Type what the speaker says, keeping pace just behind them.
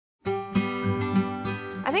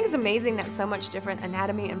I think it's amazing that so much different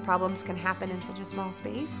anatomy and problems can happen in such a small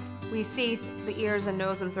space. We see the ears and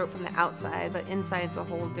nose and throat from the outside, but inside's a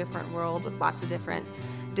whole different world with lots of different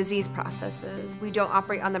disease processes. We don't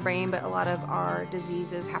operate on the brain, but a lot of our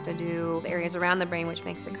diseases have to do with the areas around the brain, which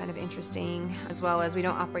makes it kind of interesting, as well as we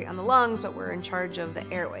don't operate on the lungs, but we're in charge of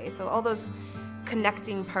the airway. So all those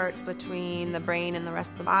connecting parts between the brain and the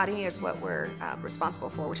rest of the body is what we're responsible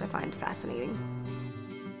for, which I find fascinating.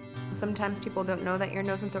 Sometimes people don't know that ear,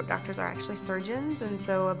 nose, and throat doctors are actually surgeons, and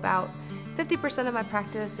so about 50% of my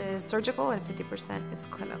practice is surgical and 50% is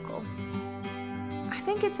clinical. I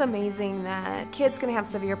think it's amazing that kids can have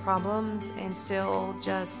severe problems and still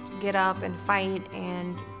just get up and fight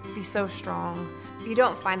and be so strong. You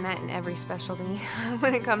don't find that in every specialty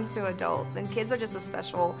when it comes to adults, and kids are just a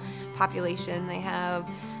special population. They have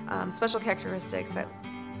special characteristics that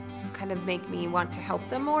kind of make me want to help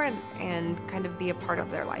them more and kind of be a part of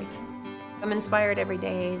their life. I'm inspired every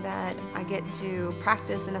day that I get to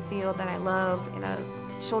practice in a field that I love, in a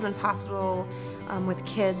children's hospital with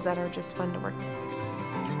kids that are just fun to work with.